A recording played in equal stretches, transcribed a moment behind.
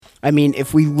I mean,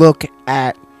 if we look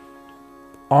at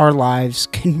our lives,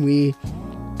 can we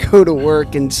go to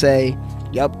work and say,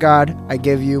 "Yep, God, I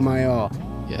give you my all"?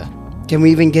 Yeah. Can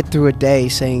we even get through a day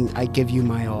saying, "I give you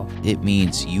my all"? It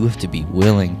means you have to be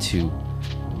willing to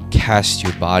cast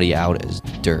your body out as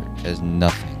dirt, as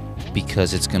nothing,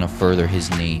 because it's going to further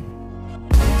his name.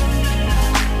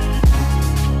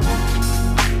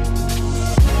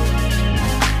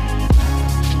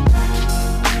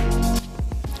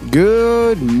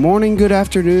 Good morning, good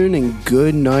afternoon, and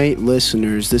good night,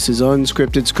 listeners. This is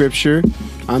Unscripted Scripture.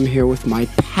 I'm here with my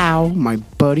pal, my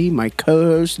buddy, my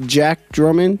co-host, Jack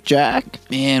Drummond. Jack?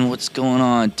 Man, what's going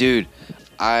on? Dude,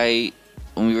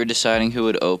 when we were deciding who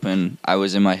would open, I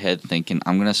was in my head thinking,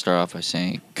 I'm going to start off by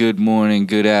saying, good morning,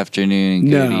 good afternoon,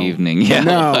 good evening. Yeah,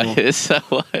 no. So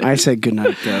what? I said good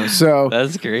night, though. So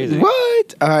That's crazy.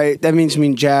 What? All right, that means me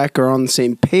and Jack are on the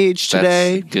same page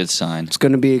today. That's a good sign. It's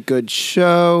going to be a good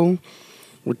show.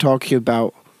 We're talking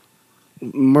about,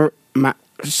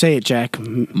 say it, Jack.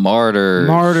 Martyrs.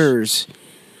 Martyrs.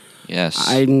 Yes.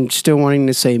 I'm still wanting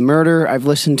to say murder. I've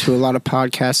listened to a lot of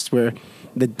podcasts where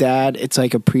the dad, it's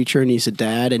like a preacher and he's a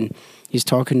dad and he's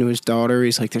talking to his daughter.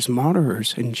 He's like, there's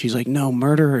martyrs. And she's like, no,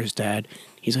 murderers, Dad.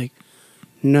 He's like,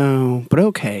 no, but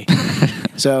okay.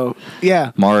 So,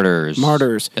 yeah. Martyrs.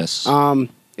 Yes. Yes.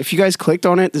 If you guys clicked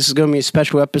on it, this is going to be a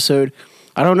special episode.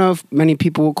 I don't know if many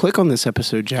people will click on this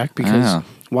episode, Jack, because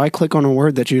why click on a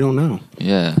word that you don't know?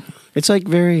 Yeah. It's like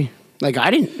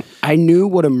I knew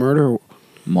what a Martyr.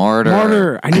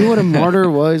 I knew what a martyr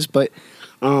was, but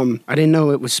I didn't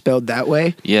know it was spelled that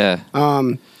way. Yeah.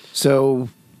 So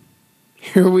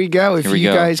here we go. If you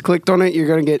guys clicked on it, you're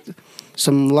going to get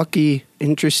some lucky,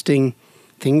 interesting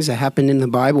things that happened in the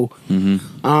Bible.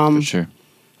 Mm-hmm. For sure.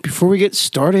 Before we get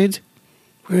started,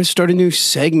 we're going to start a new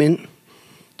segment.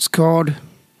 It's called,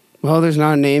 well, there's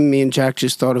not a name. Me and Jack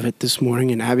just thought of it this morning,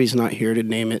 and Abby's not here to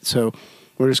name it, so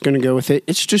we're just going to go with it.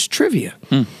 It's just trivia.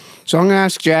 So I'm going to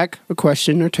ask Jack a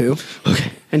question or two.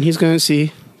 Okay. And he's going to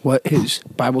see what his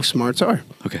Bible smarts are.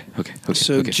 Okay.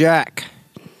 So, Jack,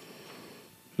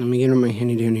 let me get on my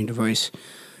handy-dandy device.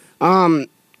 All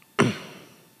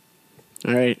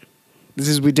right.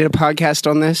 We did a podcast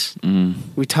on this.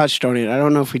 We touched on it. I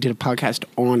don't know if we did a podcast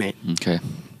on it. Okay.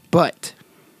 But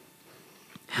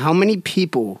how many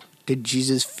people did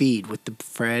Jesus feed with the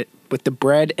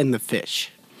bread and the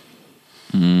fish?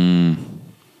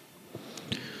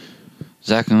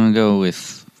 Zach, I'm going to go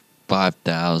with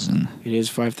 5,000. It is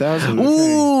 5,000. Okay.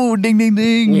 Ooh, ding, ding,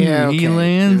 ding. Yeah, okay. He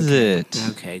lands it.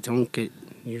 Okay, don't get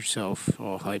yourself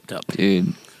all hyped up.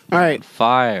 Dude. All right.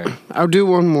 Fire. I'll do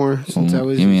one more since I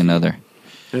was... Give me another.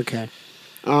 Okay.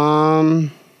 Well...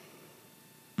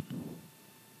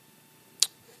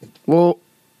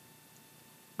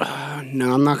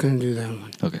 no, I'm not going to do that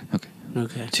one.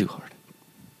 Okay. Too hard.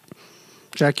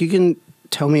 Jack, you can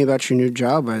tell me about your new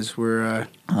job as we're...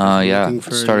 yeah,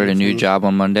 started a new job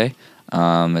on Monday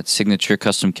at Signature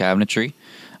Custom Cabinetry.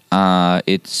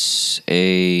 It's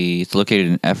located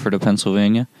in Ephrata,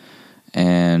 Pennsylvania,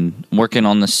 and I'm working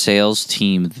on the sales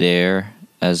team there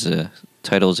as a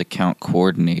title as account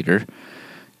coordinator.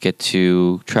 Get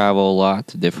to travel a lot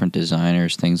to different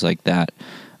designers, things like that.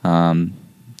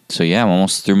 So yeah, I'm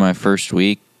almost through my first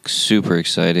week. Super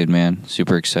excited, man.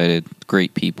 Super excited.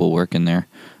 Great people working there.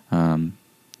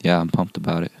 Yeah, I'm pumped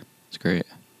about it. It's great.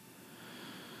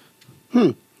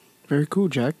 Very cool,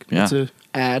 Jack. Yeah. It's an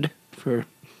ad for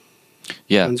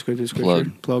Unscripted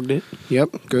Scripture. Plugged it.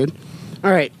 Yep, good.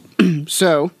 All right.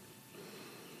 So,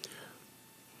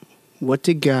 what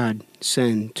did God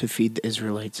send to feed the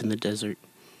Israelites in the desert?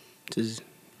 This is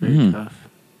very tough.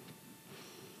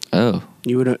 Oh.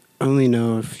 You would only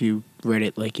know if you read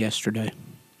it like yesterday.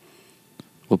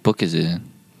 What book is it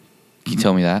in? Can you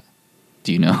tell me that?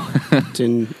 Do you know? It's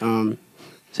in...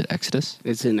 is it Exodus?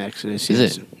 It's in Exodus.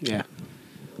 Is it? Yeah.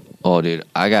 Oh, dude.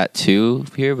 I got two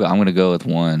here, but I'm going to go with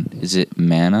one. Is it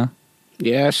manna?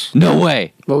 Yes. No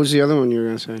way. What was the other one you were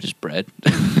going to say? Just bread.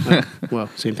 Well,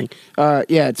 same thing.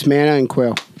 Yeah, it's manna and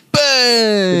quail.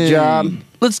 Bang! Good job.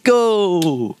 Let's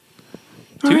go.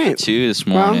 Two for two this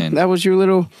morning. Well, that was your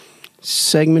little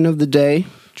segment of the day.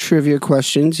 Trivia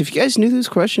questions. If you guys knew those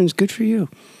questions, good for you.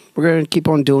 We're going to keep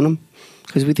on doing them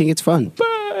because we think it's fun.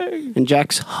 Bang! And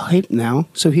Jack's hyped now,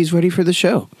 so he's ready for the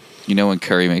show. You know when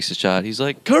Curry makes a shot, he's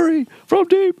like, Curry from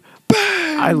deep.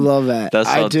 Bang! I love that. That's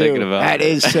what I'm thinking about. That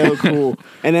is so cool.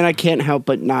 And then I can't help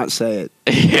but not say it.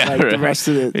 Yeah, like the rest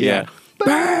of it. Yeah.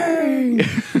 Bang!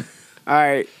 All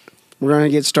right. We're going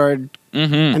to get started.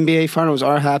 NBA Finals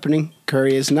are happening.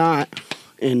 Curry is not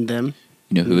in them.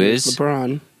 You know who is?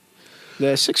 LeBron.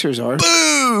 The Sixers are.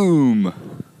 Boom!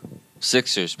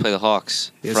 Sixers play the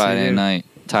Hawks Yes, Friday they do. night.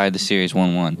 tied the series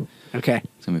 1-1. Okay.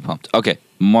 It's gonna be pumped. Okay,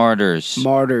 martyrs.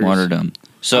 Martyrdom.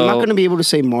 So I'm not going to be able to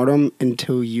say martyrdom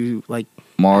until you after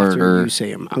martyr. you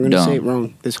say them. I'm going to say it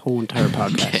wrong this whole entire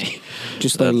podcast. Okay.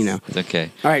 Just letting you know.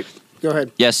 Okay. All right, go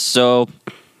ahead. Yes. So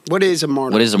What is a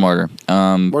martyr? what is a martyr?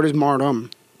 What is martyrdom?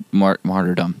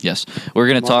 Martyrdom. Yes, we're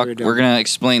gonna talk. Martyrdom. We're gonna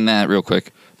explain that real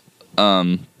quick.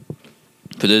 For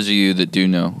those of you that do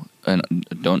know and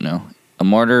don't know, a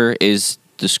martyr is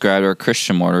described, or a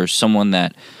Christian martyr is someone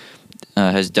that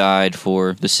has died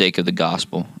for the sake of the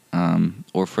gospel,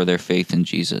 or for their faith in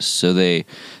Jesus. So they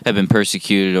have been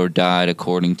persecuted or died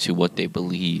according to what they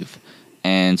believe.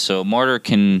 And so a martyr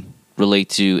can relate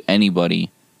to anybody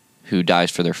who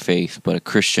dies for their faith, but a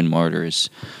Christian martyr is,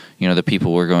 the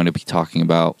people we're going to be talking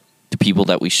about, the people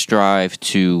that we strive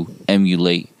to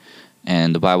emulate.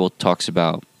 And the Bible talks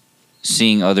about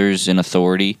seeing others in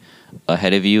authority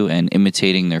ahead of you and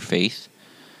imitating their faith.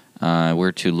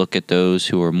 We're to look at those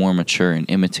who are more mature and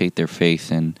imitate their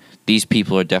faith, and these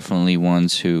people are definitely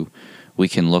ones who we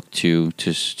can look to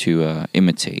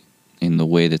imitate in the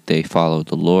way that they follow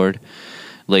the Lord,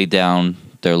 lay down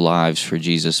their lives for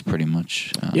Jesus, pretty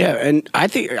much. Yeah, and I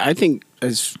think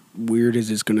as weird as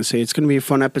it's going to say, it's going to be a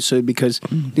fun episode because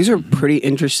these are pretty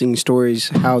interesting stories.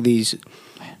 How these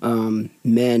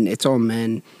men, it's all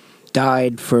men,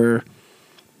 died for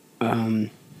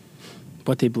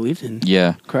what they believed in.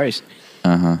 Yeah. Christ.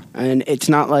 Uh-huh. And it's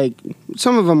not like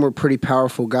some of them were pretty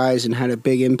powerful guys and had a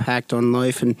big impact on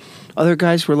life, and other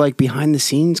guys were like behind the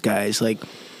scenes guys, like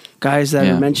guys that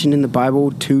are mentioned in the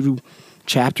Bible 2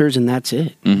 chapters and that's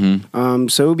it. Mm-hmm.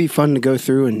 So it would be fun to go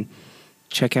through and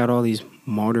check out all these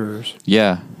martyrs.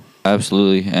 Yeah,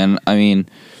 absolutely. And I mean,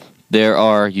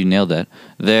 you nailed that.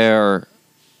 There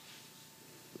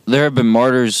have been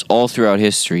martyrs all throughout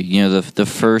history. The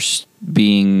first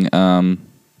being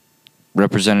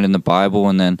represented in the Bible,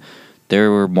 and then there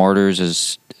were martyrs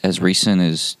as recent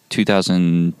as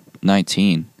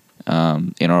 2019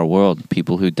 in our world,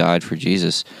 people who died for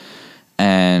Jesus.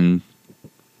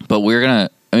 But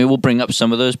we'll bring up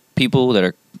some of those people that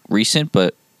are recent,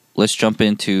 but let's jump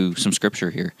into some scripture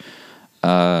here.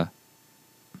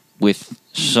 With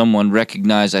someone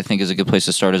recognized, I think is a good place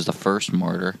to start, as the first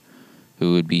martyr,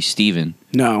 who would be Stephen.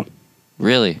 No.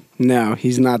 Really? No,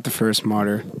 he's not the first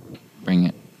martyr. Bring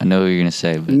it. I know what you're going to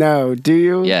say. But No, do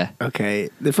you? Yeah. Okay,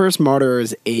 the first martyr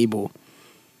is Abel.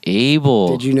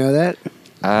 Abel. Did you know that?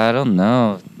 I don't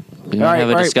know. We don't have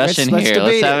a discussion here.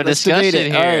 Let's have a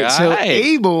discussion here. All right, so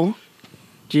Abel,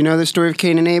 do you know the story of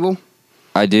Cain and Abel?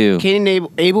 I do. Cain and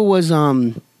Abel was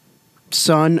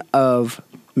son of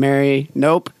Mary.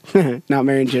 Nope, not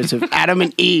Mary and Joseph. Adam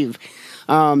and Eve.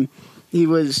 Were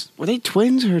they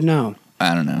twins or no?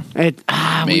 I don't know.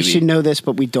 We should know this,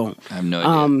 but we don't. I have no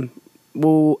idea.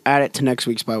 We'll add it to next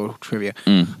week's Bible trivia.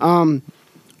 Mm.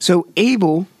 So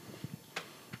Abel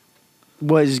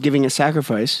was giving a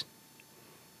sacrifice.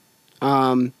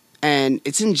 And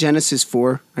it's in Genesis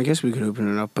 4. I guess we could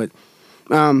open it up, but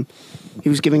he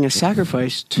was giving a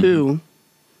sacrifice to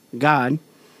God,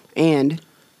 and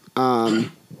the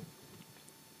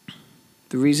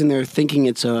reason they're thinking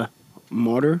it's a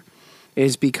martyr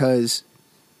is because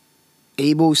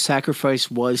Abel's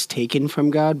sacrifice was taken from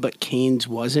God, but Cain's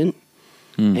wasn't.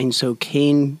 And so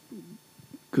Cain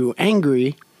grew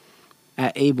angry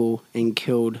at Abel and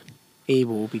killed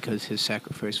Abel because his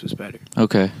sacrifice was better.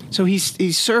 Okay. So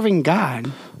he's serving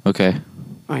God. Okay.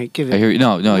 All right, give it. I hear you.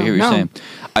 No, I hear what you're saying.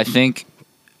 I think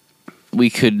we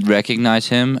could recognize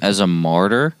him as a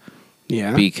martyr.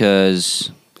 Yeah. Because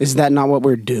is that not what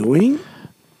we're doing?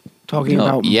 Talking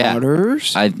about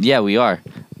martyrs? We are.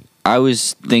 I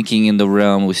was thinking in the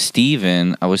realm with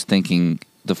Stephen, I was thinking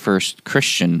the first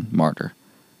Christian martyr.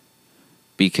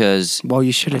 Because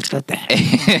you should have said that.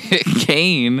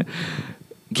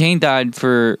 Cain died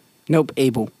for... Nope,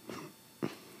 Abel.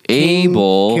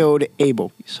 Abel Cain killed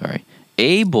Abel. Sorry.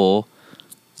 Abel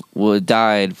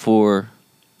died for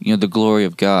the glory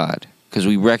of God, because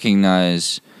we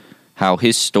recognize how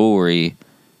his story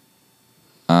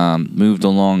moved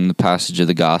along the passage of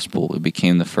the gospel. It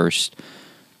became the first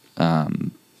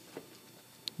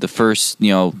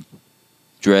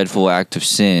dreadful act of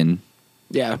sin.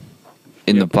 Yeah.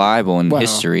 In the Bible and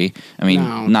history. I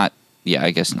mean, not. Yeah,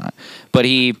 I guess not. But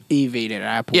Eve ate an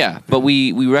apple. Yeah, but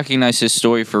we recognize his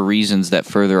story for reasons that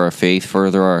further our faith,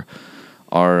 further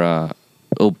our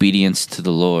obedience to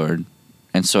the Lord.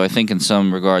 And so I think in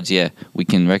some regards, we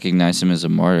can recognize him as a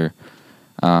martyr.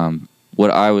 What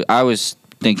I was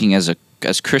thinking as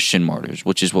Christian martyrs,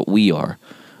 which is what we are.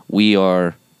 We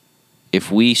are,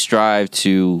 if we strive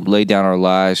to lay down our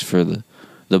lives for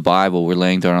the Bible, we're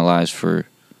laying down our lives for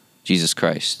Jesus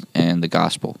Christ and the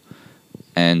gospel.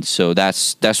 And so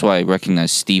that's why I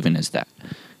recognize Stephen as that,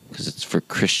 because it's for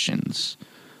Christians.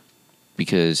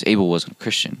 Because Abel wasn't a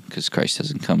Christian, because Christ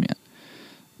hasn't come yet.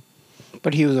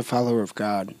 But he was a follower of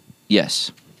God.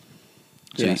 Yes.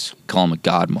 So Yes. you call him a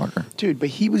God martyr. Dude, but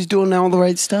he was doing all the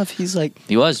right stuff. He's like...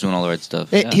 He was doing all the right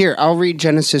stuff. Yeah. Here, I'll read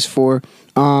Genesis 4.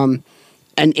 And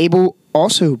Abel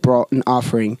also brought an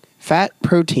offering, fat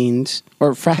portions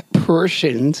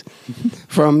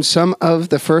from some of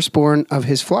the firstborn of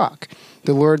his flock.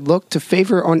 The Lord looked to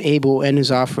favor on Abel and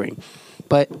his offering,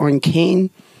 but on Cain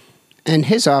and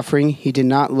his offering he did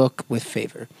not look with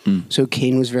favor. So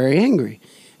Cain was very angry,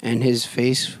 and his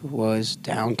face was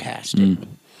downcast.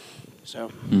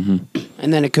 So,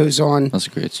 and then it goes on. That's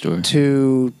a great story.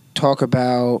 To talk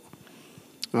about,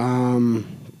 him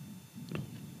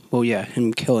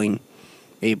killing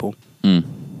Abel, Yeah,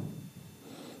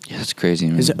 that's crazy,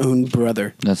 man. his own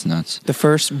brother. That's nuts. The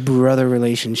first brother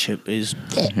relationship is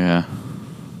Yeah.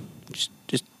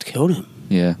 just killed him.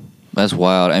 Yeah, that's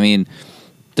wild. I mean,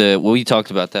 we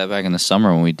talked about that back in the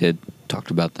summer when we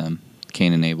talked about them,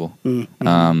 Cain and Abel.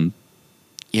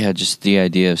 Yeah, just the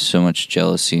idea of so much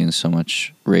jealousy and so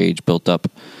much rage built up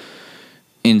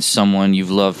in someone you've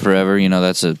loved forever. You know,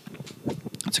 that's a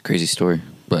crazy story,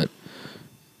 but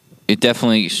it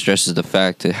definitely stresses the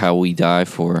fact that how we die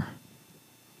for,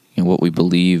 you know, what we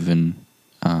believe. And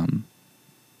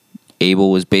Abel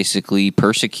was basically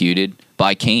persecuted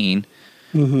by Cain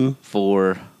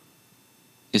for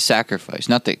his sacrifice.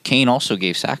 Not that Cain also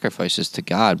gave sacrifices to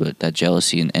God, but that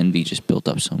jealousy and envy just built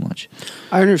up so much.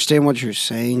 I understand what you're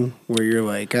saying, where you're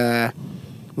like,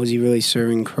 was he really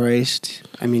serving Christ?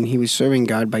 I mean, he was serving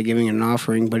God by giving an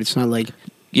offering, but it's not like...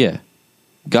 Yeah.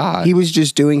 God. He was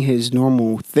just doing his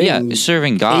normal thing. Yeah,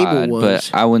 serving God,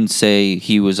 but I wouldn't say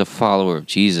he was a follower of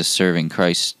Jesus serving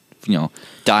Christ, you know,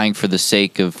 dying for the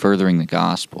sake of furthering the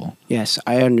gospel. Yes,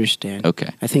 I understand.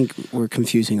 Okay. I think we're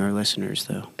confusing our listeners,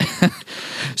 though.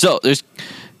 So there's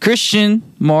Christian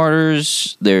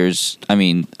martyrs.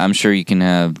 I'm sure you can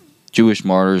have Jewish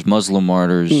martyrs, Muslim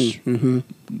martyrs, you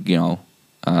know,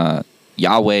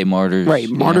 Yahweh martyrs. Right,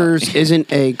 martyrs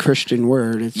isn't a Christian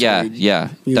word. It's yeah.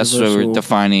 That's why we're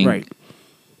defining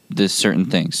this certain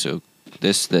thing. So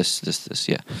this,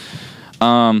 yeah.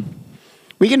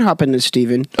 We can hop into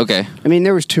Stephen. Okay. I mean,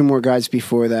 there was two more guys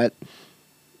before that.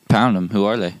 Pound them. Who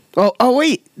are they? Oh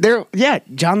wait.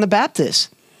 John the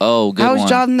Baptist. Oh, good one. How is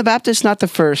John the Baptist not the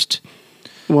first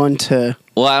one to...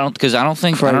 Well, I don't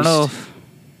know if...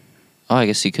 Oh, I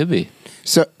guess he could be.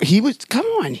 So he was... Come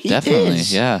on, he Definitely,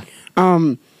 is. yeah.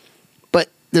 But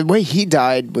the way he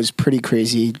died was pretty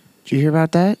crazy. Did you hear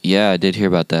about that? Yeah, I did hear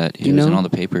about that. He was in all the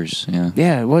papers, yeah.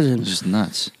 Yeah, it wasn't. It was just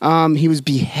nuts. He was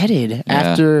beheaded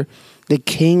after the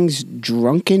king's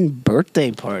drunken birthday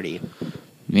party.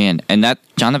 Man, and that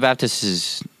John the Baptist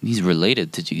he's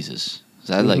related to Jesus.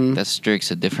 So that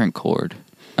strikes a different chord.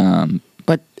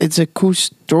 But it's a cool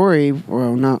story.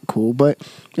 Well, not cool, but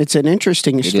it's an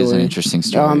interesting story. It is an interesting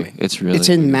story. It's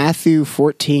in Matthew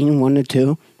 14,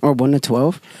 1-2, or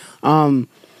 1-12.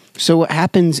 So what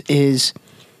happens is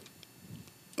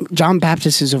John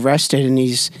Baptist is arrested and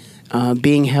he's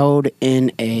being held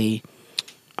in a,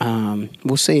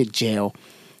 we'll say a jail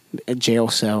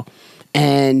cell.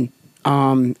 And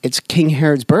it's King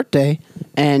Herod's birthday,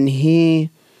 and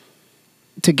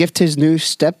to gift his new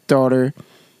stepdaughter,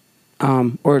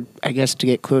 or I guess to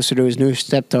get closer to his new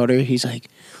stepdaughter, he's like,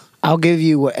 I'll give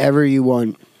you whatever you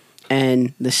want.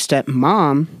 And the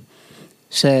stepmom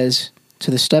says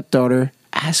to the stepdaughter,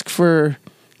 ask for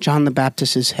John the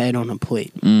Baptist's head on a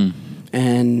plate.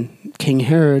 And King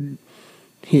Herod,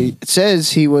 it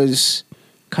says he was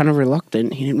kind of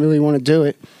reluctant. He didn't really want to do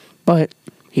it, but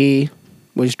he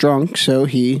was drunk, so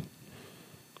he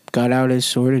got out his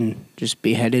sword and just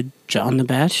beheaded John the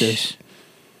Baptist.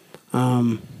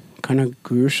 Kind of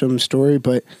gruesome story,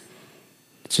 but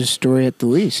it's a story at the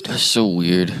least. That's so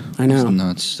weird. I know. That's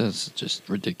nuts. That's just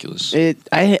ridiculous.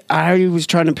 I was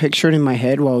trying to picture it in my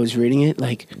head while I was reading it.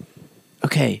 Like,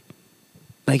 okay,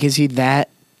 like, is he that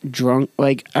drunk?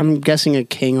 Like, I'm guessing a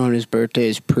king on his birthday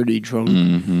is pretty drunk,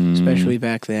 especially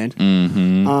back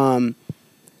then.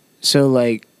 So,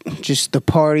 like, just a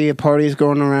party's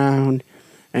going around,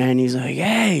 and he's like,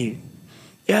 hey,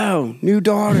 yo, new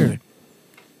daughter.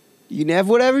 You can have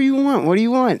whatever you want. What do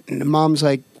you want? And the mom's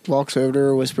like, walks over to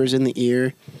her, whispers in the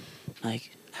ear,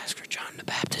 like, ask for John the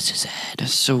Baptist's head.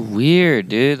 That's so weird,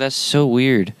 dude. That's so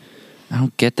weird. I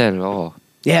don't get that at all.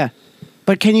 Yeah.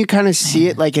 But can you kind of see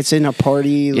it like it's in a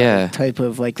party type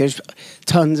of, like, there's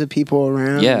tons of people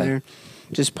around. Yeah. And they're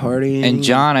just partying. And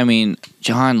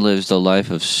John lives the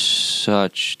life of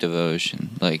such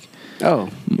devotion. Like, oh,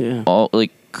 yeah.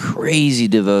 crazy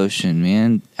devotion,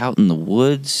 man. Out in the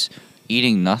woods,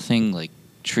 eating nothing, like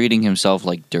treating himself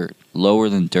like dirt, lower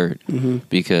than dirt,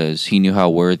 because he knew how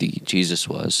worthy Jesus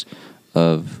was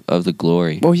of the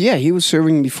glory. Well, yeah, he was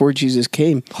serving before Jesus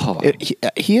came. Oh.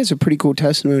 He has a pretty cool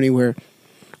testimony where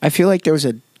I feel like there was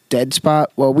a dead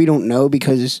spot. Well, we don't know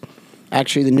because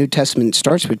actually the New Testament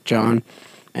starts with John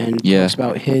and talks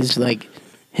about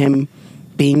him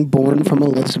being born from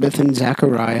Elizabeth and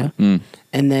Zachariah,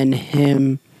 and then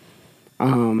him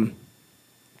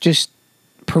just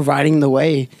providing the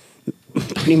way,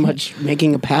 pretty much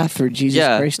making a path for Jesus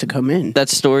Christ to come in. That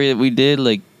story that we did,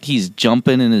 like he's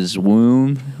jumping in his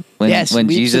womb when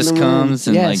Jesus comes,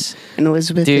 and and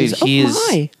Elizabeth dude,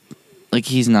 is like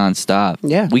he's nonstop.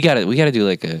 Yeah, we got to do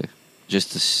like a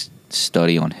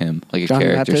study on him, like a John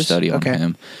character Baptist? study on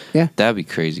him. Yeah, that'd be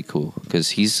crazy cool because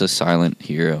he's a silent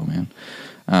hero, man.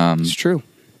 It's true.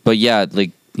 But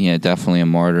definitely a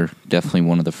martyr, definitely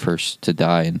one of the first to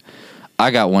die, and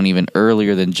I got one even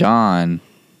earlier than John.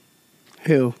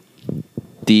 Who?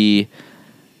 The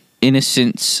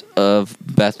Innocents of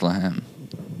Bethlehem.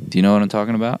 Do you know what I'm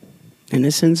talking about?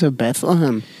 Innocents of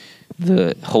Bethlehem.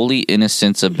 The Holy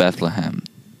Innocents of Bethlehem.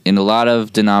 In a lot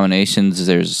of denominations,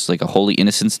 there's like a Holy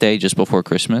Innocents Day just before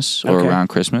Christmas or around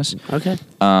Christmas. Okay.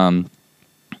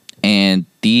 And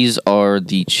these are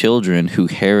the children who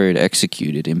Herod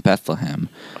executed in Bethlehem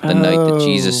the night that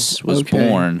Jesus was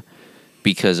born,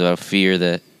 because of a fear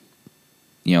that,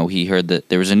 he heard that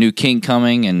there was a new king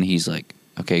coming, and he's like,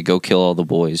 okay, go kill all the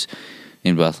boys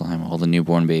in Bethlehem, all the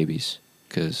newborn babies,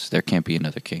 because there can't be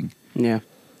another king. Yeah.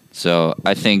 So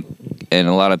I think, and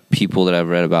a lot of people that I've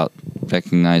read about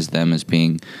recognize them as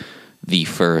being the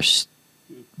first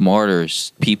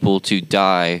martyrs, people to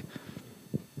die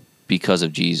because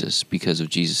of Jesus, because of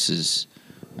Jesus's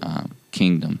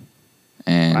kingdom,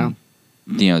 and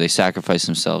they sacrifice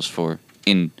themselves for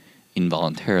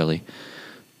involuntarily.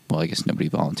 Well, I guess nobody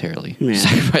voluntarily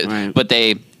sacrificed, but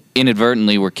they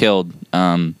inadvertently were killed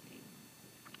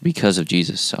because of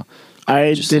Jesus. So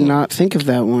I did not think of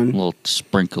that one. A little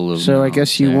sprinkle of. So I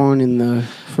guess you won in the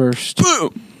first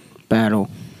battle.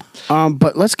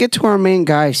 But let's get to our main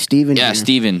guy, Stephen. Yeah,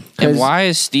 Stephen. And why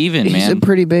is Stephen, man? He's a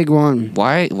pretty big one.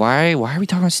 Why are we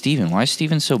talking about Stephen? Why is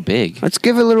Stephen so big? Let's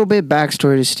give a little bit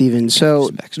backstory to Stephen. So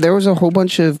there was a whole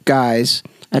bunch of guys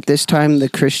at this time. The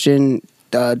Christian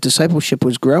discipleship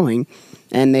was growing,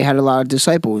 and they had a lot of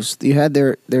disciples. You had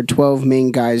their 12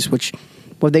 main guys, which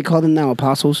what they call them now,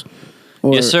 apostles.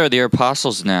 Yes, sir. They're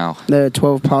apostles now. The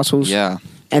 12 apostles. Yeah.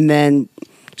 And then,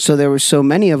 so there were so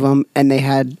many of them, and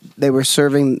they were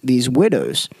serving these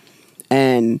widows,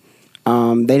 and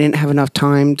they didn't have enough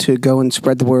time to go and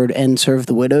spread the word and serve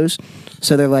the widows.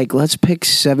 So they're like, let's pick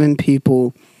 7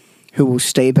 people who will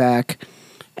stay back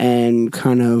and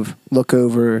kind of look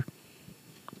over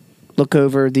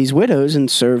these widows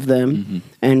and serve them,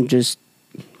 and just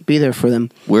be there for them.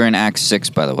 We're in Acts 6,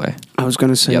 by the way. I was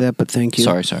going to say that, but thank you.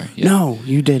 Sorry. Yep. No,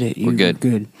 you did it. We're good.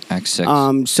 Good. Acts 6.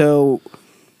 So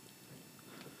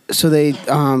they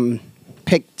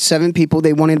picked 7 people.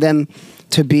 They wanted them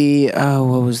to be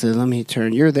what was the? Let me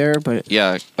turn. You're there, but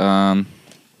yeah.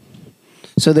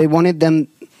 So they wanted them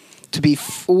to be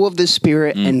full of the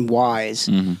Spirit and wise.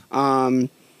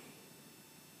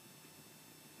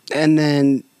 And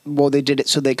then, they did it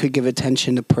so they could give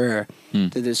attention to prayer.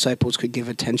 The disciples could give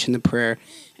attention to prayer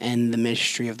and the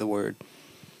ministry of the word.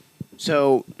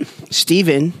 So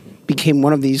Stephen became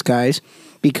one of these guys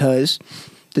because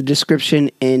the description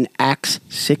in Acts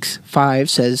 6:5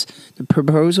 says the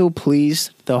proposal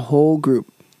pleased the whole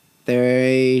group.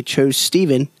 They chose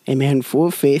Stephen, a man full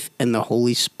of faith and the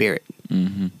Holy Spirit.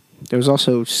 There was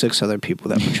also 6 other people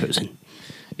that were chosen.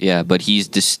 Yeah, but he's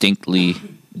distinctly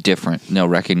different. No,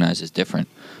 recognized as different.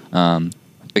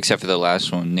 Except for the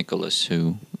last one, Nicholas,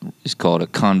 who is called a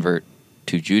convert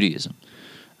to Judaism.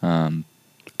 I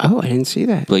didn't see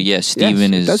that. But yeah,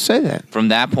 Stephen it does say that. From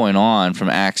that point on, from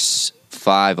Acts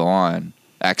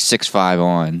 6:5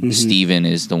 on, Stephen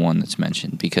is the one that's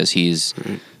mentioned because he's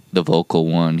the vocal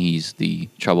one. He's the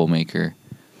troublemaker,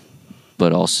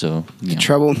 but also the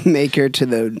troublemaker to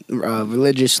the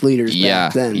religious leaders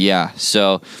back then. Yeah.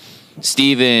 So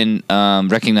Stephen,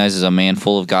 recognized as a man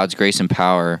full of God's grace and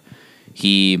power.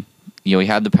 He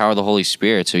had the power of the Holy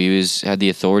Spirit, so he had the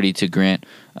authority to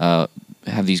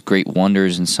have these great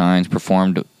wonders and signs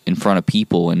performed in front of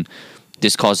people, and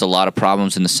this caused a lot of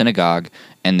problems in the synagogue,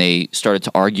 and they started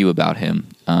to argue about him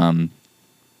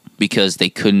because they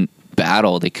couldn't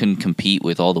compete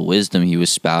with all the wisdom he was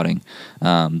spouting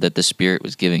that the Spirit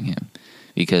was giving him,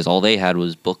 because all they had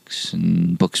was books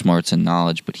and book smarts and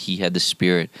knowledge, but he had the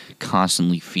Spirit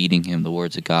constantly feeding him the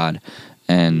words of God,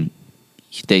 and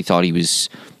they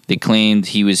claimed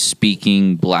he was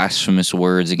speaking blasphemous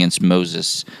words against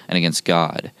Moses and against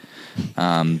God.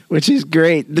 Which is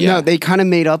great. Yeah. No, they kind of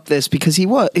made up this because he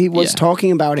was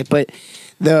talking about it, but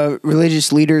the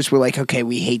religious leaders were like, okay,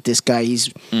 we hate this guy. He's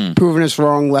proven us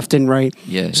wrong left and right.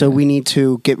 So we need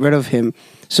to get rid of him.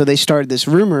 So they started this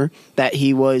rumor that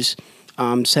he was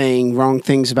saying wrong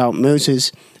things about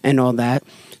Moses and all that.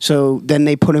 So then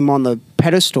they put him on the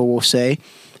pedestal, we'll say,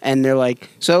 and they're like,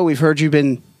 so we've heard you've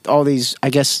been all these, I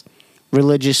guess,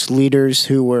 religious leaders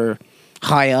who were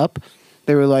high up.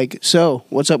 They were like, so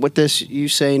what's up with this? You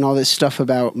saying all this stuff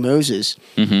about Moses,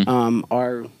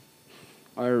 our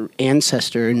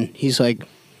ancestor? And he's like,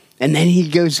 and then he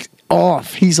goes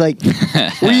off. He's like,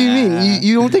 what do you mean?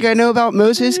 You don't think I know about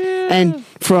Moses? And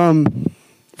from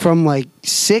like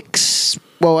 6,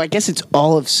 well, I guess it's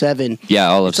all of 7. Yeah,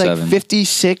 all of it's 7. Like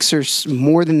 56 or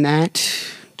more than that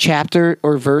chapter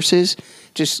or verses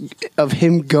just of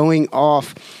him going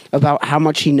off about how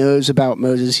much he knows about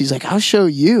Moses. He's like, I'll show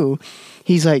you.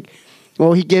 He's like,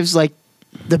 well, he gives like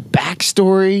the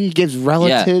backstory. He gives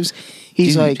relatives. Yeah.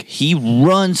 He's Dude, like, he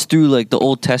runs through like the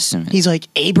Old Testament. He's like,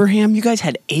 Abraham, you guys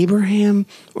had Abraham,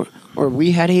 or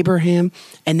we had Abraham,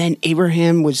 and then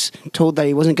Abraham was told that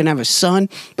he wasn't going to have a son,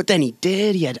 but then he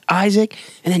did. He had Isaac,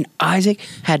 and then Isaac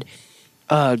had,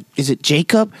 is it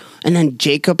Jacob? And then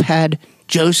Jacob had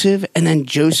Joseph, and then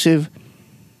Joseph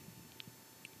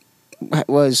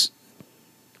and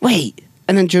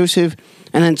then Joseph,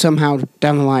 and then somehow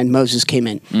down the line Moses came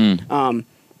in.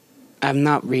 I'm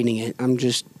not reading it. I'm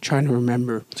just trying to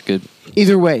remember. It's good.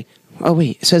 Either way. Oh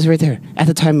wait, it says right there. At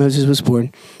the time Moses was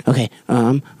born. Okay.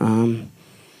 At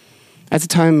the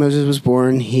time Moses was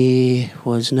born, he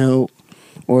was no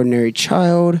ordinary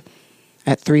child.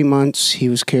 At 3 months, he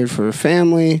was cared for a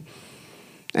family,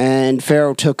 and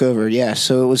Pharaoh took over. Yeah,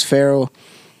 so it was Pharaoh.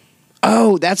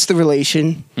 Oh, that's the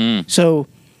relation. So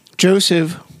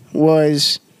Joseph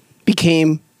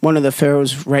became one of the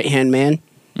Pharaoh's right-hand man.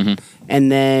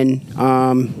 And then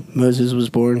Moses was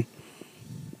born,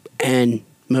 and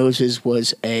Moses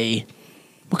was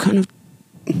what kind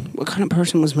of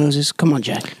person was Moses? Come on,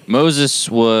 Jack. Moses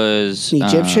was an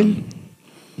Egyptian.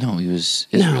 No, he was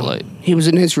Israelite. No, he was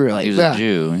an Israelite. He was a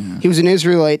Jew. Yeah. He was an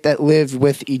Israelite that lived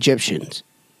with Egyptians.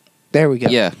 There we go.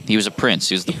 Yeah, he was a prince.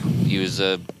 He was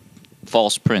a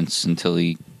false prince until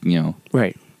he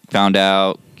right, found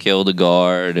out, killed a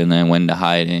guard, and then went into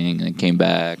hiding, and then came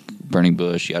back. Burning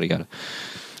bush, yada yada.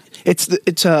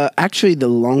 It's actually the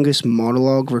longest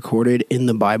monologue recorded in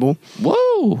the Bible.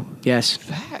 Whoa! Yes.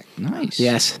 Fact. Nice.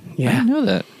 Yes. Yeah. I didn't know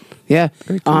that. Yeah.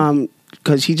 Very cool.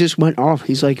 Because he just went off.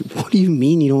 He's like, "What do you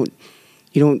mean you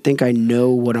don't think I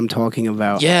know what I'm talking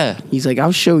about?" Yeah. He's like,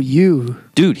 "I'll show you."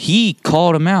 Dude, he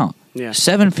called him out. Yeah.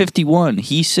 751.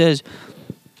 He says,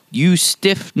 "You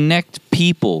stiff-necked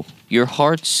people, your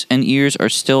hearts and ears are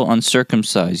still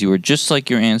uncircumcised. You are just like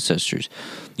your ancestors.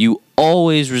 You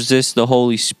always resist the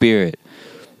Holy Spirit."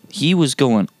 He was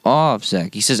going off,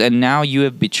 Zach. He says, "And now you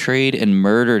have betrayed and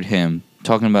murdered him."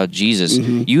 Talking about Jesus.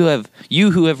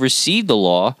 You who have received the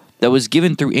law that was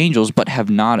given through angels, but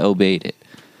have not obeyed it.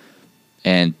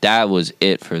 And that was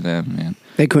it for them, man.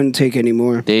 They couldn't take any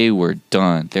more. They were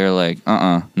done. They're like,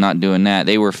 not doing that.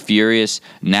 They were furious,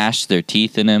 gnashed their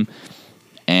teeth in him.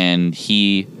 And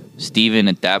Stephen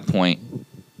at that point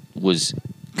was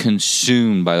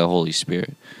consumed by the Holy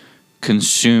Spirit.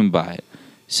 Consumed by it.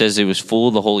 Says it was full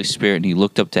of the Holy Spirit, and he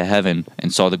looked up to heaven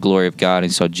and saw the glory of God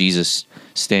and saw Jesus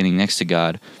standing next to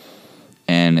God.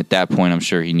 And at that point, I'm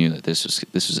sure he knew that this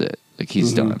was it. Like,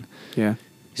 he's done. Yeah.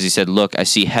 Because he said, "Look, I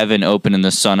see heaven open and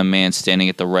the Son of Man standing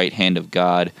at the right hand of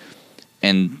God."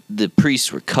 And the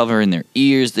priests were covering their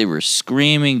ears. They were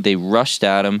screaming. They rushed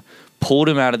at him, pulled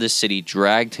him out of the city,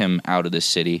 dragged him out of the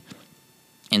city,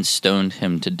 and stoned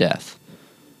him to death.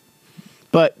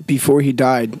 But before he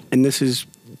died, and this is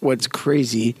what's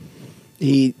crazy,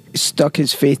 he stuck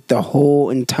his faith the whole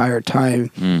entire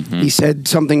time. He said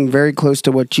something very close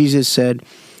to what Jesus said,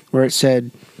 where it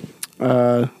said,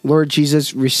 "Lord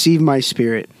Jesus, receive my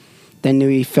spirit." Then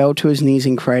he fell to his knees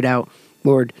and cried out,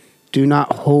 "Lord, do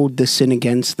not hold the sin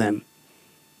against them."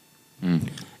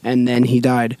 And then he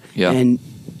died. Yeah. And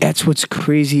that's what's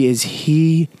crazy is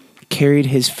he carried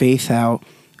his faith out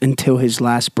until his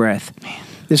last breath. Man.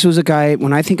 This was a guy,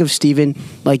 when I think of Stephen,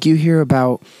 like you hear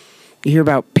about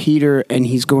Peter and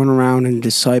he's going around and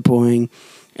discipling,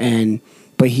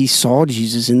 but he saw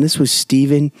Jesus, and this was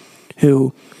Stephen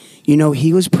who,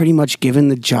 he was pretty much given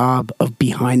the job of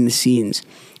behind the scenes.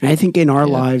 And I think in our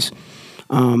lives,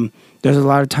 there's a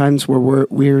lot of times where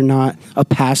we're not a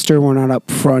pastor, we're not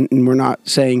up front, and we're not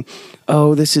saying,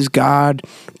 "Oh, this is God,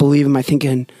 believe him." I think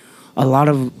in a lot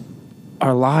of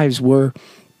our lives, we're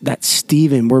that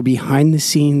Stephen. We're behind the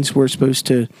scenes.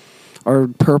 Our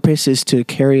purpose is to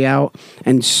carry out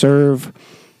and serve.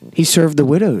 He served the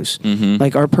widows. Mm-hmm.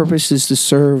 Like, our purpose is to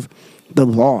serve the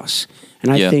lost.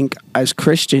 And I think as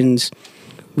Christians,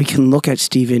 we can look at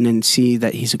Stephen and see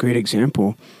that he's a great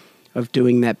example of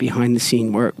doing that behind the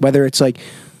scene work. Whether it's like,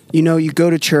 you go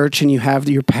to church and you have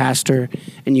your pastor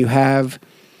and you have,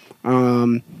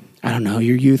 I don't know,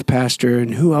 your youth pastor,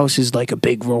 and who else is like a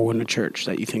big role in the church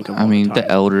that you think of? The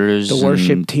elders, the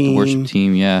worship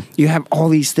team. Yeah. You have all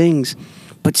these things.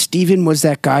 But Stephen was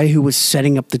that guy who was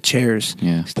setting up the chairs,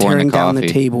 tearing down the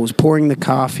tables, pouring the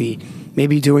coffee,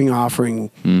 maybe doing offering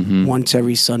once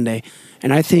every Sunday.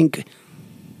 And I think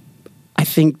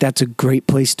that's a great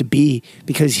place to be,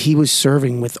 because he was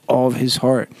serving with all of his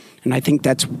heart. And I think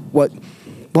that's what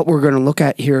we're going to look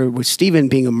at here with Stephen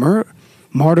being a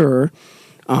martyr.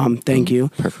 Thank you.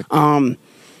 Perfect.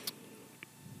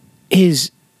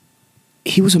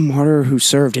 He was a martyr who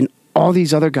served, and all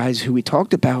these other guys who we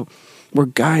talked about were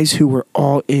guys who were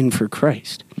all in for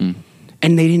Christ. And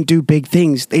they didn't do big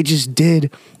things. They just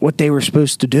did what they were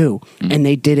supposed to do. And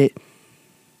they did it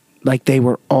like they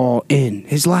were all in.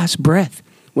 His last breath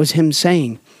was him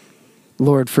saying,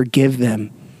 Lord, forgive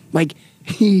them. Like,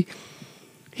 he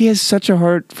has such a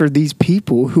heart for these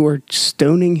people who are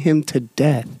stoning him to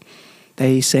death, that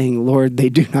he's saying, Lord, they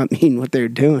do not mean what they're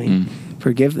doing.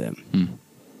 Forgive them.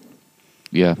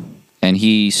 Yeah. And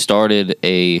he started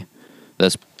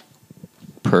that's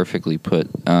perfectly put.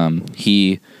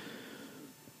 He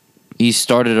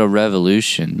started a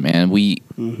revolution, man.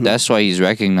 That's why he's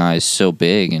recognized so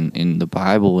big in the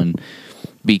Bible, and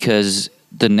because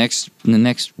the next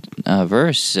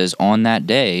verse says, on that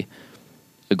day,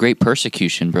 a great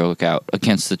persecution broke out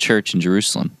against the church in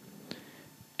Jerusalem.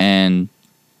 And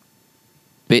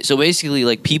so basically,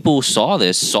 like, people saw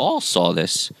this. Saul saw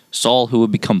this. Saul, who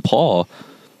would become Paul,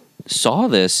 saw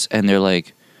this, and they're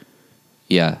like,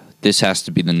 yeah, this has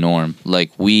to be the norm.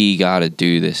 Like, we got to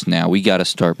do this now. We got to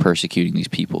start persecuting these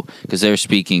people, because they're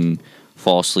speaking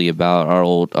falsely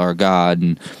about our God,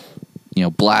 and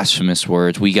blasphemous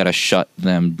words. We got to shut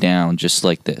them down just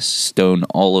like this. Stone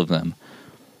all of them.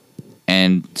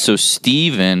 And so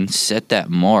Stephen set that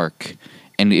mark,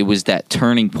 and it was that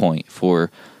turning point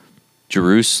for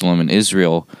Jerusalem and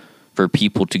Israel, for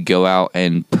people to go out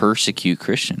and persecute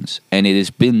Christians. And it has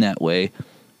been that way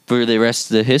for the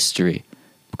rest of the history.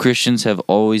 Christians have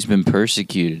always been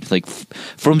persecuted. Like,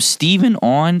 from Stephen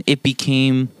on, it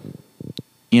became,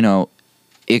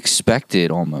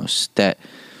 expected almost that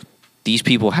these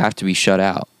people have to be shut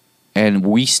out. And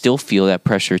we still feel that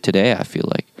pressure today, I feel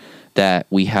like, that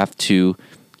we have to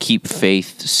keep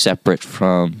faith separate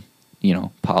from,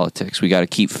 politics. We got to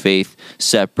keep faith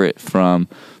separate from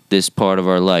this part of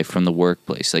our life, from the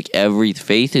workplace. Like, every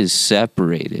faith is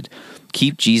separated.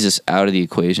 Keep Jesus out of the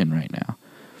equation right now.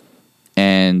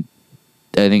 And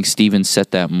I think Stephen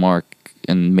set that mark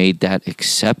and made that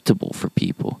acceptable for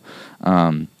people.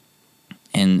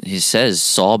 And he says,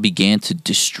 Saul began to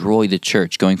destroy the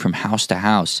church, going from house to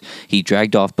house. He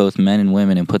dragged off both men and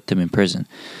women and put them in prison.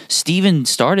 Stephen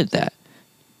started that.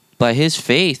 By his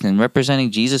faith and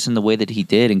representing Jesus in the way that he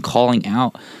did and calling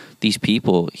out these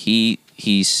people, he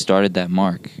started that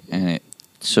mark. And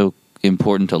it's so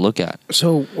important to look at.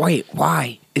 So, wait,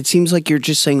 why? It seems like you're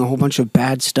just saying a whole bunch of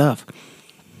bad stuff.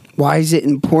 Why is it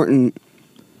important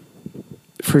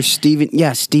for Stephen?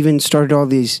 Yeah, Stephen started all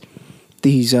these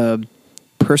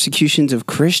persecutions of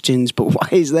Christians, but why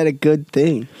is that a good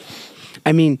thing?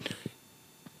 I mean,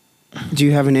 do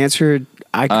you have an answer?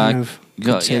 I kind of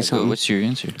could say something. What's your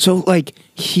answer? So, like,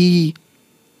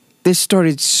 this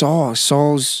started Saul.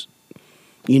 Saul's,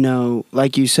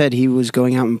 like you said, he was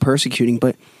going out and persecuting,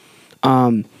 but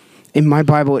in my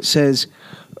Bible it says,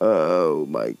 oh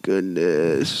my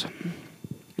goodness,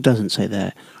 it doesn't say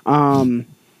that.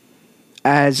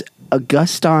 As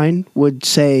Augustine would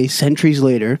say centuries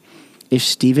later, if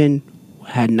Stephen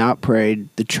had not prayed,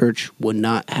 the church would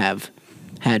not have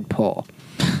had Paul.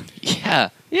 Yeah.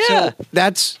 So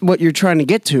that's what you're trying to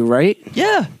get to, right?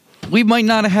 Yeah. We might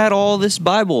not have had all this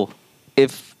Bible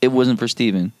if it wasn't for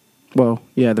Stephen. Well,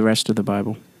 yeah, the rest of the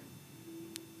Bible.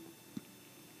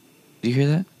 Do you hear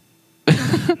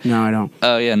that? No, I don't.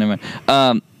 Oh, yeah, never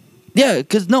mind. Yeah,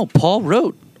 because, Paul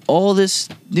wrote all this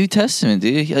New Testament,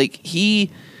 dude. Like,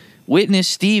 he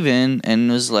witnessed Stephen and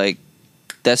was like,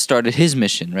 that started his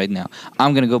mission right now.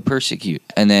 I'm going to go persecute.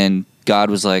 And then God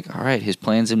was like, all right, his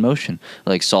plan's in motion.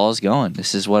 Like, Saul's going.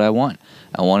 This is what I want.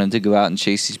 I want him to go out and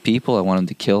chase these people. I want him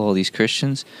to kill all these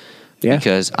Christians. Yeah.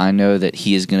 Because I know that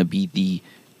he is going to be the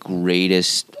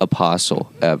greatest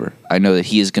apostle ever. I know that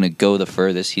he is going to go the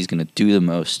furthest. He's going to do the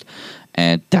most.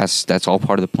 And that's all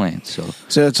part of the plan. So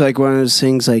it's like one of those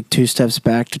things, like 2 steps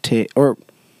back to take, or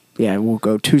we'll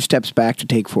go 2 steps back to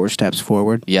take 4 steps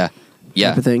forward. Yeah.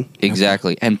 Type of thing.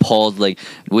 Exactly. Okay. And Paul, like,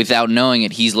 without knowing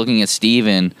it, he's looking at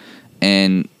Stephen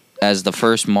and as the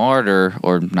first martyr,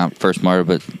 or not first martyr,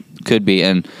 but could be,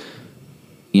 and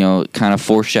kind of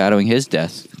foreshadowing his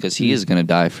death, because he is going to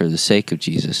die for the sake of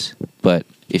Jesus. But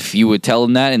if you would tell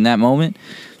him that in that moment,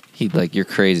 he'd be like, "You're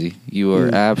crazy. You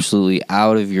are absolutely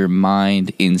out of your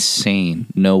mind, insane.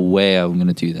 No way I'm going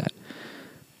to do that."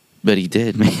 But he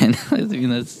did, man. I mean,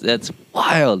 that's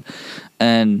wild.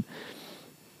 And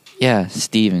yeah,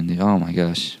 Stephen, oh my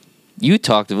gosh. We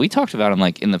talked about him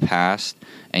like in the past,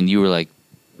 and you were like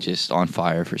just on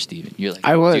fire for Stephen. You're like,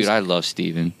 dude, I love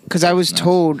Stephen. Because I was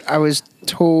told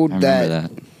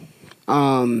that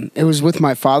it was with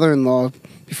my father-in-law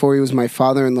before he was my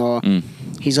father-in-law.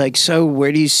 He's like, "So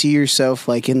where do you see yourself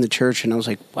like in the church?" And I was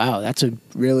like, "Wow, that's a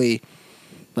really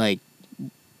like,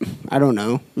 I don't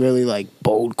know, really like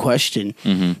bold question."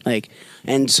 Like,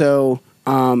 and so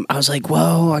I was like,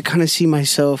 "Well, I kind of see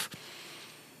myself."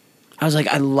 I was like,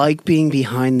 I like being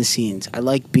behind the scenes. I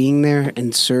like being there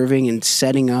and serving and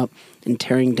setting up and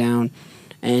tearing down.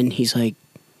 And he's like,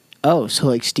 "Oh, so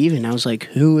like Stephen." I was like,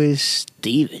 "Who is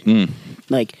Stephen?"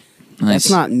 Like, nice.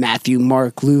 That's not Matthew,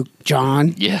 Mark, Luke,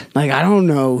 John. Yeah. Like, I don't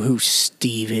know who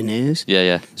Stephen is.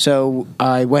 Yeah. So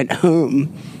I went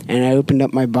home and I opened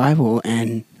up my Bible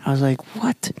and I was like,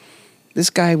 what? This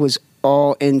guy was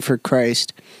all in for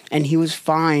Christ, and he was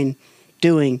fine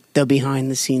doing the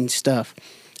behind the scenes stuff.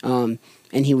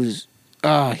 And he was,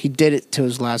 he did it to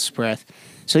his last breath.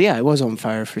 So yeah, I was on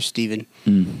fire for Stephen.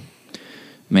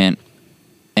 Man,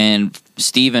 and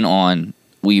Stephen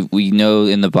we know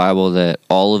in the Bible that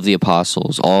all of the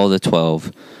apostles, all the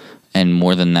 12, and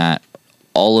more than that,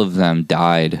 all of them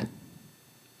died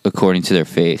according to their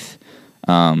faith.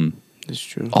 That's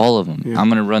true. All of them. Yeah. I'm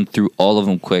going to run through all of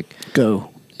them quick. Go.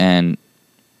 And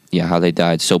yeah, how they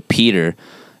died. So Peter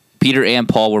and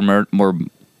Paul were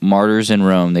martyrs in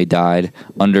Rome. They died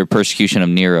under persecution of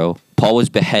Nero. Paul was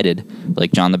beheaded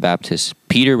like John the Baptist.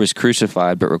 Peter was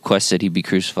crucified, but requested he be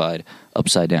crucified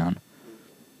upside down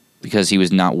because he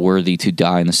was not worthy to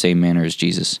die in the same manner as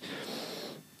Jesus.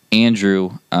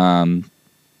 Andrew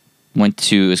went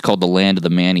to, it's called the land of the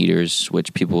man-eaters,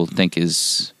 which people think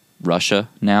is Russia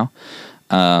now.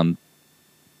 And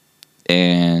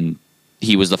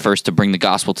he was the first to bring the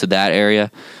gospel to that area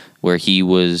where he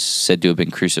was said to have been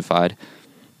crucified.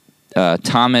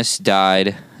 Thomas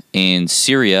died in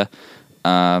Syria,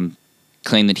 claimed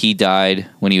that he died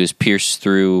when he was pierced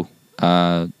through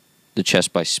the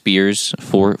chest by spears.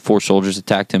 Four soldiers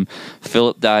attacked him.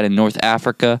 Philip died in North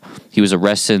Africa. He was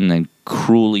arrested and then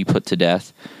cruelly put to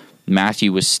death.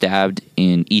 Matthew was stabbed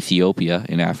in Ethiopia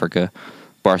in Africa.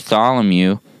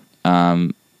 Bartholomew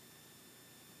died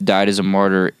as a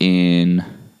martyr in,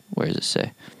 where does it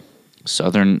say?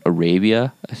 Southern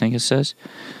Arabia, I think it says.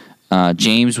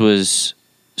 James was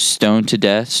stoned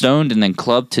and then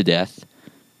clubbed to death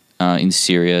in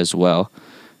Syria as well.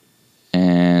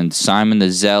 And Simon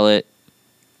the Zealot,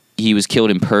 he was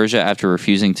killed in Persia after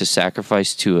refusing to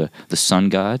sacrifice to the sun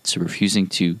god, so refusing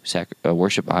to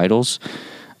worship idols.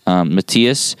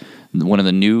 Matthias, one of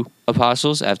the new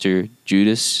apostles after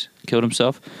Judas killed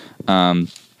himself,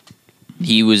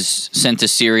 he was sent to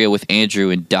Syria with Andrew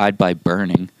and died by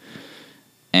burning.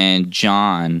 And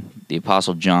John, the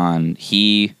apostle John,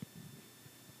 he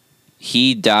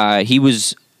died. He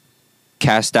was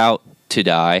cast out to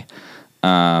die.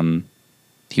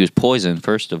 He was poisoned,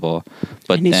 first of all,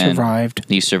 but and then survived.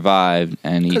 He survived,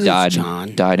 and he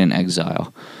died in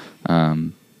exile.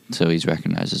 So he's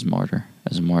recognized as a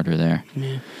martyr there.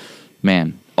 Yeah.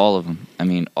 Man, all of them. I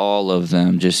mean, all of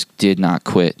them just did not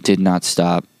quit, did not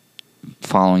stop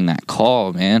following that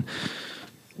call, man.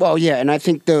 Well, yeah, and I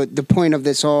think the point of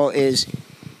this all is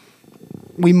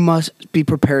we must be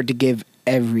prepared to give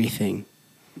everything,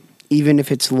 even if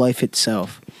it's life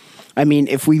itself. I mean,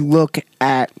 if we look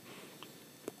at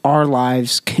our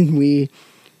lives, can we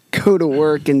go to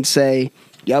work and say,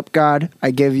 "Yep, God,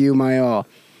 I give you my all"?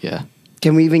 Yeah.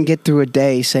 Can we even get through a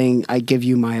day saying, "I give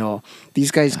you my all"? These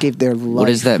guys gave their life. What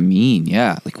does that mean?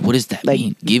 Yeah, like what does that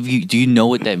mean? Do you know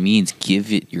what that means?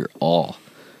 Give it your all.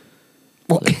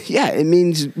 Well, yeah, it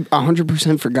means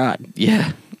 100% for God.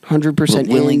 Yeah, 100%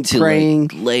 willing to praying,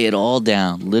 lay it all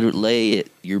down, literally lay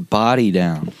your body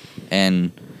down,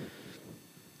 and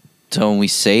so when we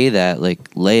say that, like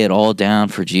lay it all down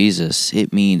for Jesus,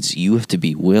 it means you have to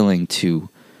be willing to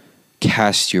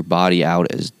cast your body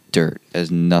out as dirt,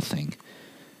 as nothing,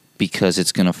 because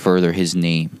it's going to further His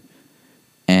name.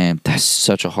 And that's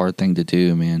such a hard thing to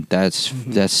do, man. That's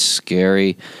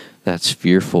scary. that's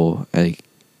fearful. Like,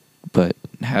 but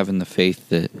having the faith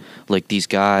that, like, these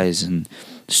guys and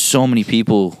so many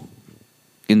people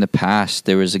in the past.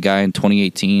 There was a guy in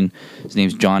 2018. His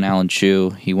name's John Allen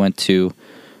Chu. He went to,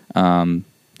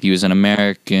 he was an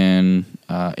American,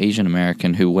 Asian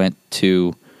American who went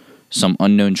to some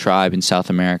unknown tribe in South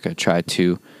America, tried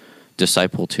to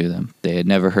disciple to them. They had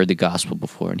never heard the gospel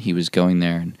before, and he was going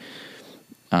there and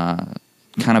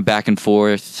kind of back and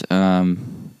forth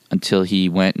until he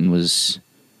went and was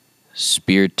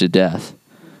speared to death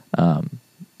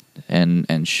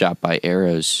and shot by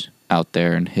arrows out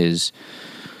there. And his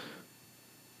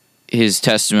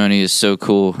testimony is so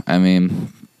cool. I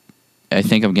mean, I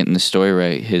think I'm getting the story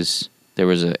right. There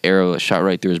was an arrow that shot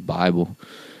right through his Bible,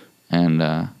 and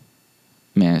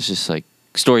man, it's just like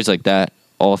stories like that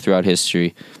all throughout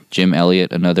history. Jim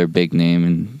Elliot, another big name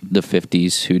in the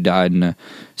 50s, who died in a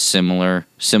similar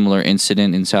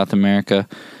incident in South America.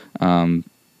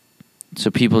 So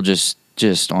people just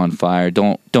on fire,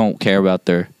 don't care about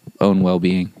their own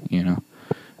well-being, you know.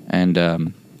 And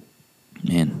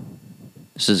man,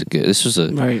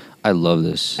 right. I love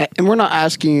this. And we're not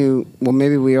asking you, well,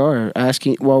 maybe we are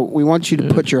asking, well, we want you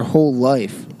to put your whole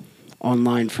life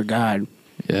online for God.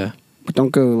 Yeah. But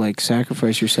don't go, like,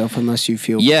 sacrifice yourself unless you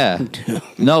feel... Yeah.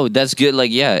 No, that's good.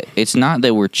 Like, yeah, it's not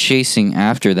that we're chasing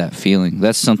after that feeling.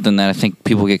 That's something that I think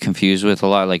people get confused with a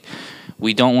lot. Like,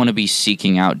 we don't want to be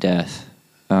seeking out death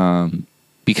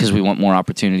because we want more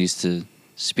opportunities to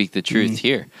speak the truth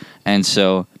here. And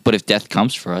so, but if death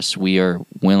comes for us, we are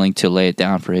willing to lay it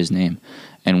down for his name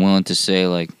and willing to say,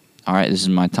 like, all right, this is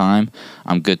my time.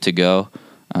 I'm good to go.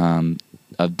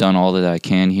 I've done all that I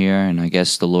can here, and I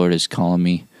guess the Lord is calling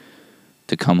me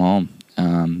to come home.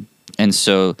 And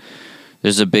so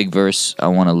there's a big verse I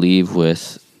want to leave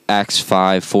with, Acts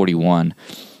 5:41.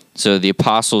 So the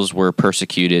apostles were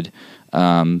persecuted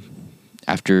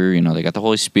after, they got the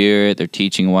Holy Spirit, they're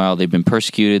teaching a while, they've been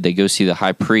persecuted, they go see the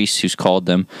high priest who's called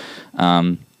them.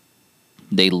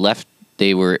 They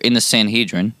were in the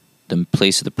Sanhedrin, the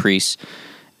place of the priests,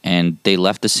 and they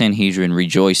left the Sanhedrin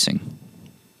rejoicing.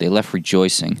 They left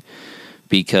rejoicing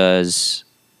because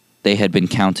they had been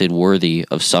counted worthy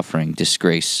of suffering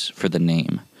disgrace for the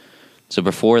name. So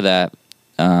before that,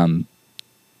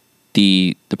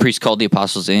 the priest called the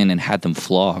apostles in and had them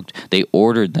flogged. They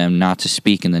ordered them not to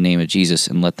speak in the name of Jesus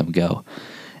and let them go.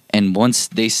 And once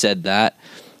they said that,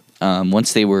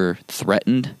 once they were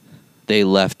threatened, they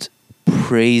left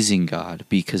praising God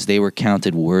because they were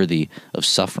counted worthy of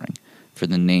suffering for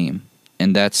the name.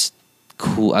 And that's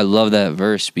cool. I love that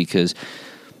verse because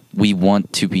we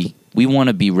want to be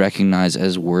recognized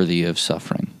as worthy of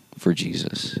suffering for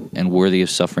Jesus and worthy of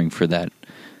suffering for that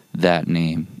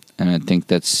name. And I think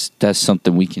that's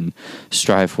something we can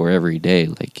strive for every day.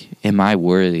 Like, am I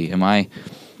worthy? Am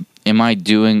I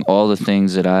doing all the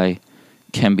things that I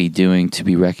can be doing to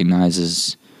be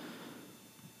recognized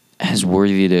as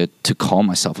worthy to call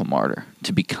myself a martyr,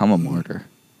 to become a martyr?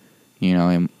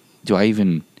 And do I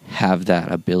even have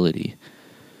that ability?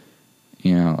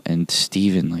 And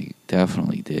Stephen,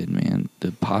 definitely did, man. The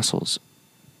apostles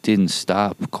didn't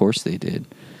stop. Of course they did.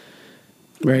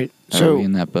 Right. So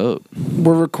in that boat.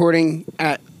 We're recording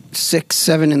at 6,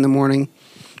 7 in the morning.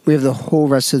 We have the whole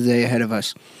rest of the day ahead of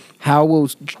us. How will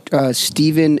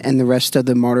Stephen and the rest of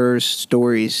the martyrs'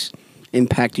 stories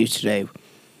impact you today?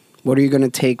 What are you going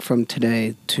to take from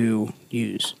today to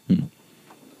use?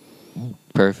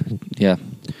 Perfect. Yeah.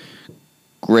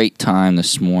 Great time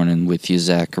this morning with you,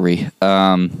 Zachary.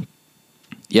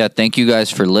 Thank you guys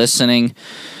for listening.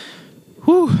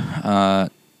 Whew.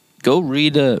 Go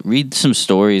read some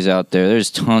stories out there. There's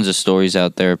tons of stories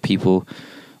out there of people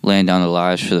laying down their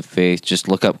lives for the faith. Just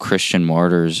look up Christian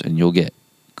martyrs and you'll get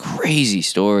crazy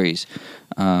stories.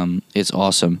 It's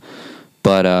awesome.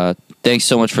 But thanks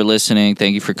so much for listening.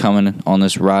 Thank you for coming on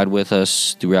this ride with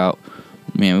us throughout.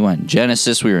 Man, we went in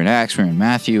Genesis, we were in Acts, we were in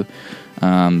Matthew.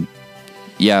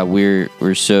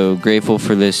 We're so grateful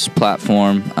for this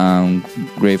platform.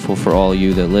 Grateful for all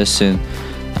you that listen.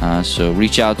 So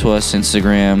reach out to us,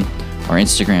 Instagram. Our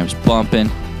Instagram's bumping.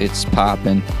 It's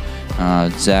popping.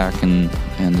 Zach and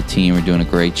the team are doing a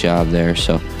great job there.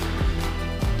 So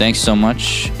thanks so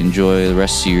much. Enjoy the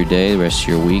rest of your day, the rest of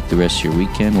your week, the rest of your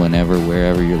weekend,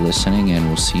 wherever you're listening, and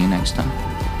we'll see you next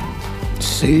time.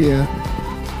 See ya.